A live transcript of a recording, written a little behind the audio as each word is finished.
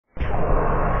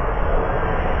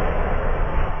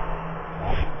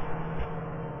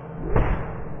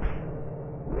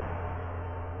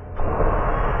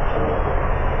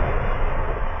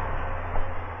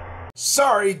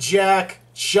Sorry, Jack.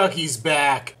 Chucky's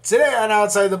back. Today on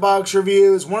Outside the Box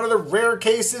Reviews, one of the rare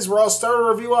cases where I'll start a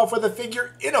review off with a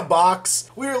figure in a box.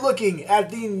 We are looking at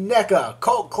the NECA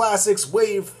Cult Classics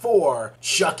Wave 4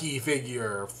 Chucky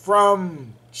figure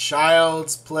from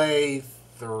Child's Play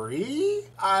 3?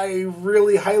 I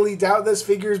really highly doubt this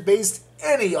figure is based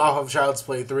any off of Child's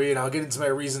Play 3, and I'll get into my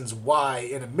reasons why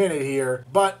in a minute here,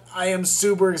 but I am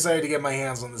super excited to get my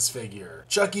hands on this figure.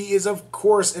 Chucky is of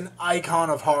course an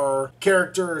icon of horror,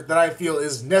 character that I feel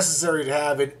is necessary to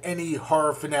have in any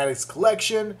horror fanatics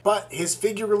collection, but his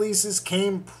figure releases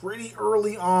came pretty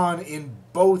early on in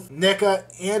both NECA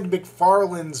and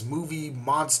McFarlane's movie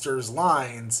Monsters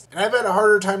lines, and I've had a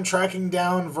harder time tracking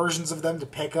down versions of them to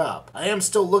pick up. I am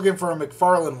still looking for a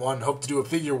McFarlane one, hope to do a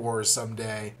Figure Wars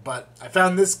someday, but I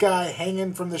found this guy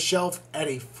hanging from the shelf at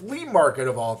a flea market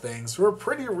of all things for a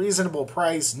pretty reasonable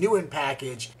price, new in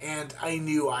package, and I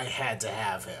knew I had to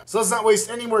have him. So let's not waste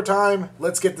any more time,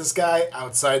 let's get this guy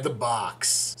outside the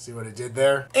box. See what I did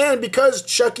there? And because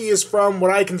Chucky is from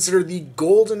what I consider the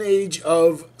golden age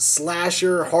of slasher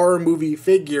horror movie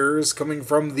figures coming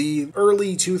from the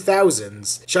early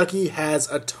 2000s, Chucky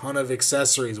has a ton of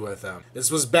accessories with him.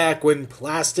 This was back when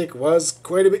plastic was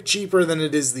quite a bit cheaper than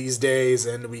it is these days,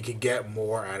 and we could get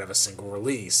more out of a single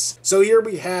release. So here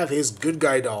we have his Good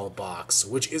Guy doll box,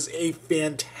 which is a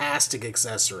fantastic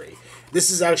accessory. This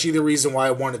is actually the reason why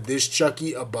I wanted this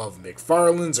Chucky above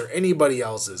McFarlane's or anybody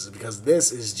else's, because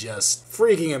this is just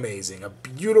freaking amazing. A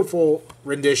beautiful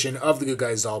rendition of the Good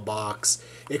Guys doll box.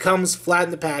 It comes flat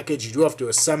in the package. You do have to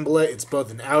assemble it. It's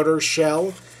both an outer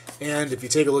shell, and if you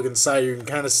take a look inside, you can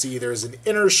kind of see there's an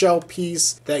inner shell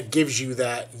piece that gives you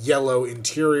that yellow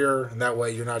interior, and that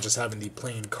way you're not just having the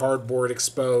plain cardboard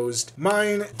exposed.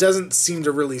 Mine doesn't seem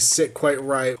to really sit quite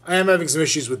right. I am having some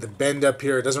issues with the bend up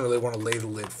here. It doesn't really want to lay the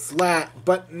lid flat,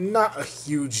 but not a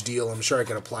huge deal. I'm sure I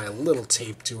could apply a little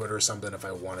tape to it or something if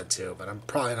I wanted to, but I'm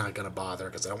probably not going to bother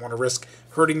because I don't want to risk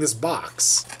hurting this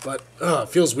box. But it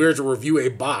feels weird to review a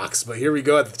box, but here we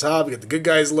go at the top. We got the Good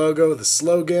Guys logo, the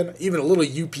slogan, even a little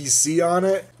UPC on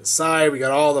it. The side, we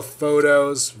got all the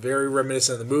photos, very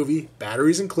reminiscent of the movie,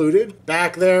 batteries included.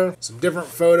 Back there, some different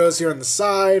photos here on the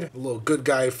side, a little Good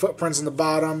Guy footprints on the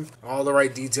bottom, all the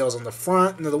right details on the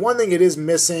front. Now the one thing it is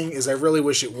missing is I really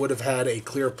wish it would have had a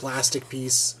clear plastic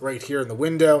piece right here in the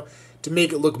window to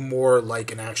make it look more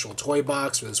like an actual toy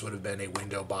box, where this would have been a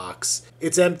window box.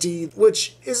 It's empty,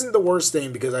 which isn't the worst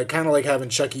thing because I kind of like having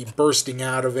Chucky bursting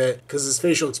out of it because his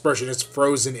facial expression is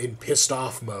frozen in pissed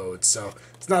off mode, so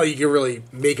it's not like you can really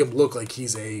make him look like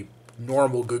he's a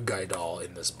normal Good Guy doll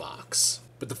in this box.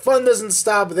 But the fun doesn't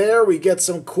stop there. We get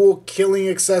some cool killing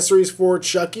accessories for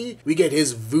Chucky. We get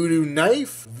his voodoo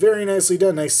knife. Very nicely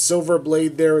done. Nice silver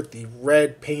blade there with the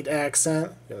red paint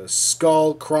accent. Got a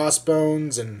skull,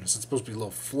 crossbones, and it's supposed to be a little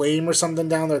flame or something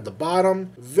down there at the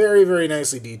bottom. Very, very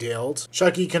nicely detailed.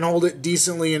 Chucky can hold it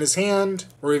decently in his hand,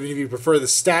 or even if you prefer the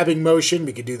stabbing motion,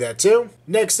 we could do that too.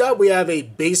 Next up, we have a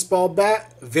baseball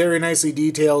bat. Very nicely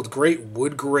detailed. Great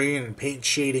wood grain and paint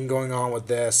shading going on with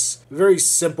this. Very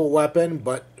simple weapon,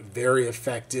 but very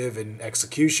effective in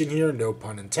execution here, no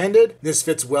pun intended. This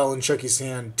fits well in Chucky's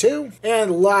hand too.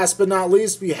 And last but not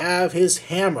least, we have his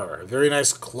hammer. A very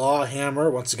nice claw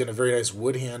hammer, once again a very nice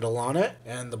wood handle on it.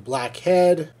 And the black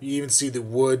head, you even see the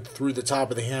wood through the top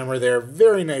of the hammer there,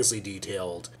 very nicely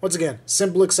detailed. Once again,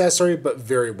 simple accessory, but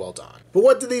very well done. But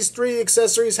what do these three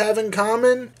accessories have in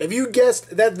common? If you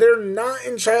guessed that they're not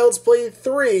in Child's Play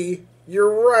 3,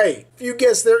 you're right. If you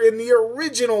guessed they're in the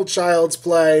original Child's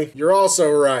Play, you're also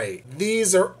right.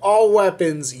 These are all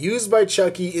weapons used by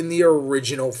Chucky in the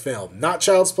original film, not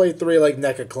Child's Play 3 like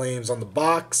NECA claims on the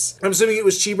box. I'm assuming it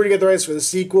was cheaper to get the rights for the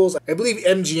sequels. I believe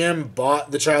MGM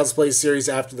bought the Child's Play series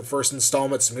after the first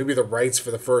installment, so maybe the rights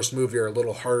for the first movie are a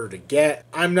little harder to get.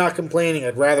 I'm not complaining.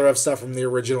 I'd rather have stuff from the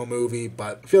original movie,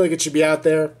 but I feel like it should be out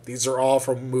there. These are all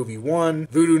from movie 1.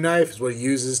 Voodoo knife is what he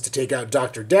uses to take out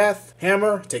Dr. Death.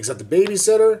 Hammer takes out the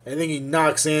babysitter. I think he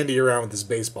knocks Andy around with his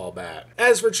baseball bat.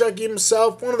 As for Chucky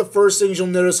himself, one of the first things you'll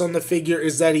notice on the figure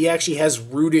is that he actually has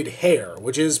rooted hair,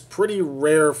 which is pretty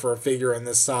rare for a figure in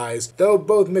this size, though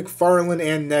both McFarlane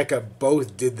and NECA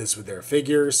both did this with their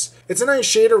figures. It's a nice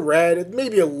shade of red. It may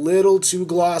be a little too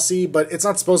glossy, but it's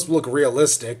not supposed to look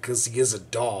realistic because he is a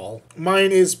doll.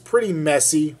 Mine is pretty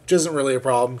messy, which isn't really a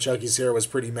problem. Chucky's hair was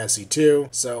pretty messy too,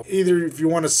 so either if you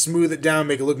want to smooth it down,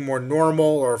 make it look more normal,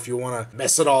 or if you want to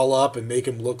mess it all up and make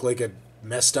him look like a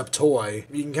messed up toy,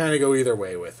 you can kind of go either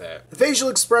way with it. The facial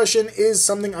expression is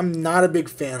something I'm not a big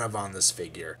fan of on this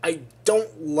figure. I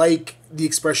don't like the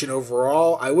expression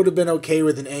overall. I would have been okay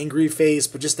with an angry face,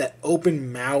 but just that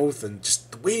open mouth and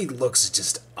just the way he looks is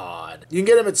just odd. You can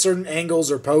get him at certain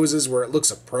angles or poses where it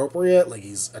looks appropriate, like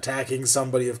he's attacking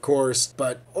somebody, of course,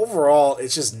 but overall,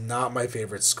 it's just not my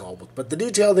favorite sculpt. But the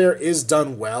detail there is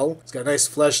done well. He's got a nice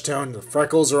flesh tone, the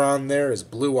freckles are on there, his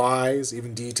blue eyes,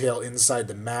 even detail inside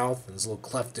the mouth, and his little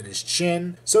cleft in his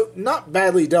chin. So not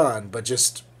badly done, but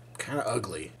just kind of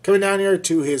ugly. Coming down here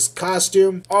to his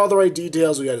costume, all the right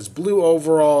details. We got his blue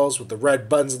overalls with the red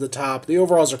buttons at the top. The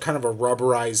overalls are kind of a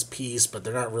rubberized piece, but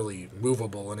they're not really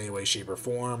movable in any way, shape, or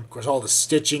form. Of course, all the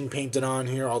stitching painted on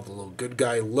here, all the little good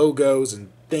guy logos and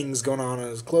things going on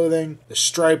his clothing. The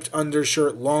striped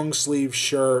undershirt, long sleeve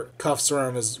shirt, cuffs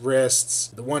around his wrists,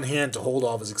 the one hand to hold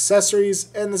all of his accessories,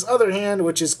 and this other hand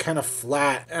which is kind of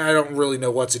flat, and I don't really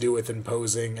know what to do with in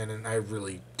posing, and I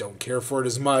really don't care for it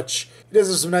as much. He does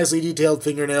have some nicely detailed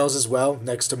fingernails as well,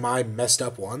 next to my messed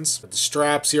up ones. With the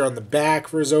straps here on the back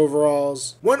for his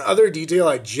overalls. One other detail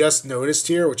I just noticed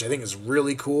here, which I think is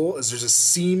really cool, is there's a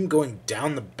seam going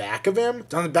down the back of him,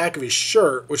 down the back of his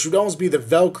shirt, which would almost be the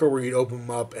Velcro where you'd open him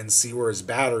up and see where his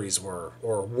batteries were,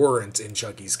 or weren't in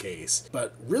Chucky's case.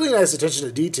 But really nice attention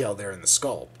to detail there in the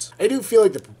sculpt. I do feel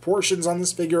like the proportions on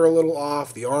this figure are a little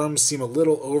off. The arms seem a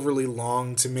little overly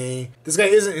long to me. This guy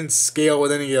isn't in scale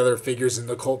with any other figures in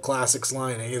the Cult Classics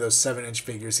line, any of those 7-inch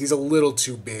figures. He's a little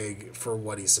too big for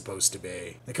what he's supposed to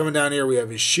be. And coming down here, we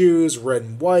have his shoes, red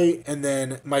and white, and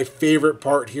then my favorite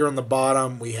part here on the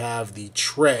bottom, we have the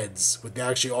treads with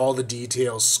actually all the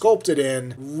details sculpted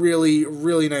in. Really,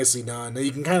 really nicely done. Now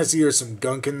you can kind of see there's some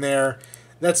gunk in there.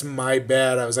 That's my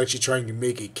bad. I was actually trying to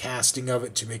make a casting of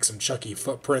it to make some Chucky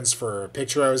footprints for a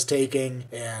picture I was taking,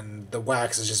 and the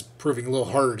wax is just proving a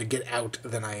little harder to get out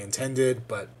than I intended,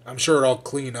 but I'm sure it'll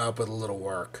clean up with a little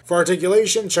work. For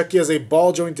articulation, Chucky has a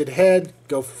ball-jointed head,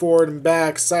 go forward and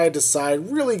back, side to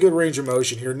side, really good range of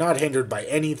motion here, not hindered by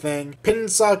anything. Pin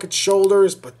and socket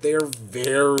shoulders, but they're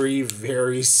very,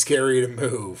 very scary to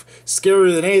move.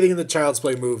 Scarier than anything in the Child's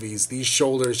Play movies. These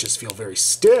shoulders just feel very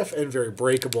stiff and very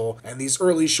breakable, and these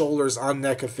early shoulders on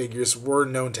NECA figures were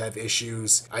known to have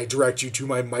issues. I direct you to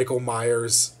my Michael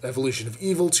Myers Evolution of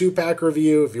Evil 2-pack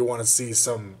review if you want to see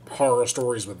some horror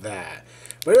stories with that.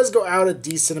 But it does go out a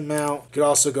decent amount. You could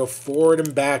also go forward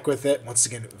and back with it. Once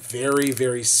again, very,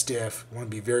 very stiff. You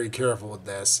want to be very careful with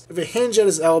this. If a hinge at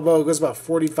his elbow, it goes about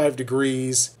 45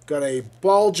 degrees. Got a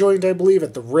ball joint, I believe,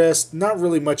 at the wrist. Not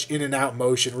really much in and out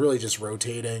motion, really just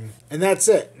rotating. And that's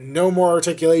it. No more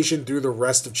articulation through the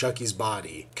rest of Chucky's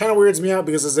body. Kind of weirds me out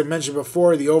because, as I mentioned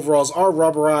before, the overalls are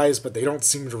rubberized, but they don't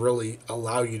seem to really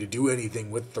allow you to do anything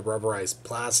with the rubberized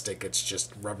plastic. It's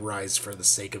just rubberized for the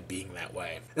sake of being that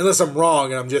way. Unless I'm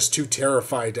wrong and I'm just too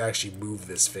terrified to actually move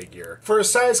this figure. For a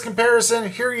size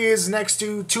comparison, here he is next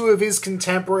to two of his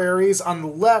contemporaries. On the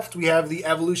left, we have the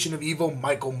Evolution of Evil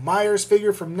Michael Myers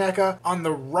figure from NECA. On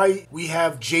the right, we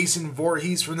have Jason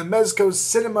Voorhees from the Mezco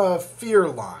Cinema Fear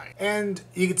line. And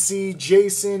you can see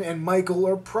Jason and Michael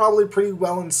are probably pretty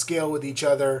well in scale with each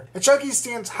other. And Chucky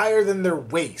stands higher than their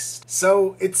waist,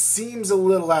 so it seems a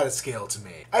little out of scale to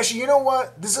me. Actually, you know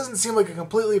what? This doesn't seem like a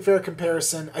completely fair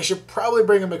comparison. I should probably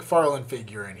bring a McFarlane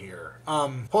figure in here.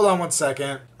 Hold on one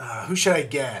second. Who should I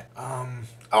get?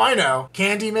 Oh, I know.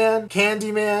 Candyman,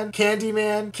 Candyman,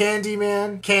 Candyman,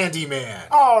 Candyman, Candyman.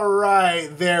 All right,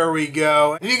 there we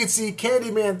go. And you can see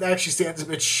Candyman actually stands a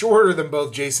bit shorter than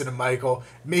both Jason and Michael,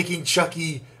 making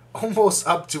Chucky almost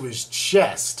up to his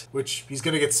chest, which he's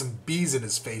gonna get some bees in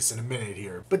his face in a minute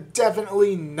here, but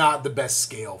definitely not the best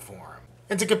scale for him.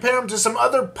 And to compare him to some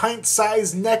other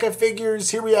pint-sized NECA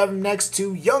figures, here we have him next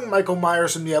to young Michael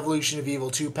Myers from the Evolution of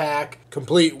Evil 2-pack,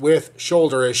 complete with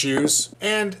shoulder issues,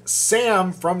 and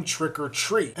Sam from Trick or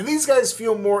Treat. And these guys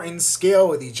feel more in scale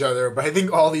with each other, but I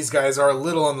think all these guys are a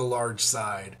little on the large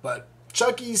side. But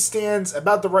Chucky stands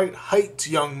about the right height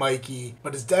to young Mikey,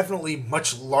 but is definitely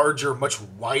much larger, much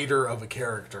wider of a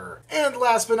character. And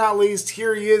last but not least,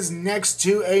 here he is next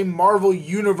to a Marvel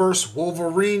Universe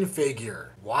Wolverine figure.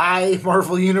 Why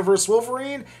Marvel Universe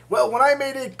Wolverine? Well, when I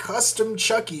made a custom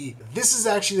Chucky, this is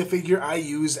actually the figure I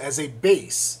used as a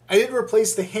base. I did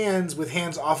replace the hands with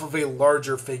hands off of a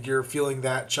larger figure, feeling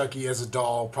that Chucky as a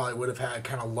doll probably would have had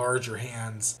kind of larger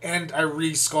hands. And I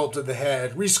re-sculpted the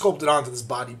head, re-sculpted onto this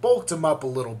body, bulked him up a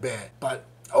little bit. But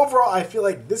overall, I feel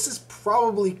like this is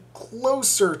probably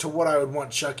closer to what I would want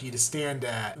Chucky to stand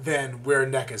at than where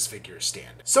NECA's figures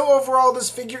stand. So overall, this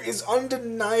figure is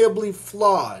undeniably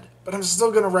flawed, but I'm still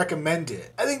going to recommend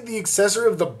it. I think the accessory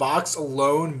of the box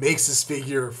alone makes this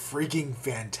figure freaking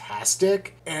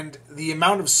fantastic, and the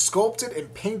amount of sculpted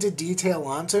and painted detail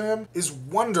onto him is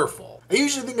wonderful. I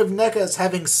usually think of NECA as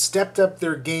having stepped up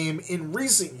their game in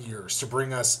recent years to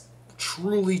bring us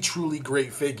truly, truly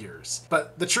great figures.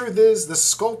 But the truth is, the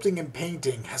sculpting and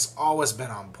painting has always been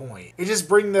on point. It just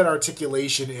bringing that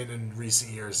articulation in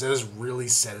recent years that has really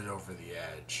set it over the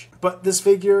edge. But this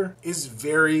figure is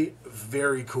very,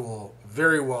 very cool.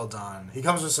 Very well done. He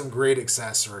comes with some great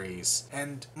accessories,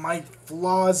 and my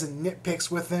flaws and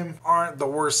nitpicks with him aren't the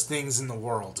worst things in the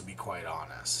world, to be quite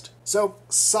honest. So,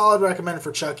 solid recommend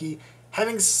for Chucky.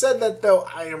 Having said that though,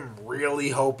 I am really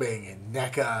hoping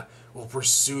NECA will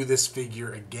pursue this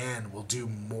figure again, will do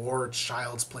more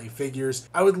Child's Play figures.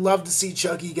 I would love to see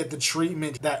Chucky get the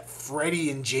treatment that Freddy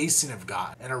and Jason have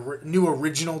got, and a new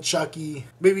original Chucky.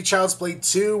 Maybe Child's Play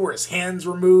 2 where his hand's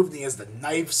removed and he has the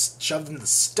knife shoved in the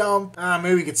stump.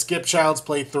 Maybe we could skip Child's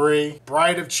Play 3.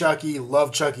 Bride of Chucky,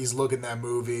 love Chucky's look in that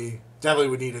movie. Definitely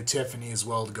would need a Tiffany as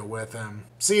well to go with him.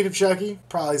 Seed of Chucky,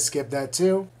 probably skip that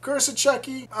too. Curse of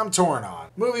Chucky, I'm torn on.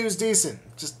 Movie was decent,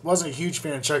 just wasn't a huge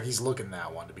fan of Chucky's look in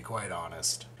that one, to be quite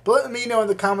honest. But let me know in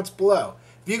the comments below.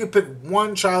 If you could pick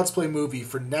one Child's Play movie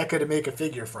for NECA to make a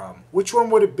figure from, which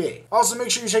one would it be? Also, make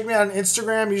sure you check me out on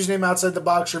Instagram, username Outside the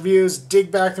Box Reviews.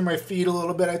 Dig back through my feed a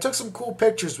little bit. I took some cool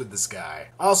pictures with this guy.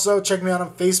 Also, check me out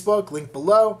on Facebook, link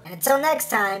below. And until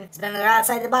next time, it's been another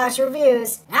Outside the Box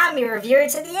Reviews, and I'm your reviewer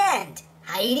to the end.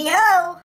 Heidi ho!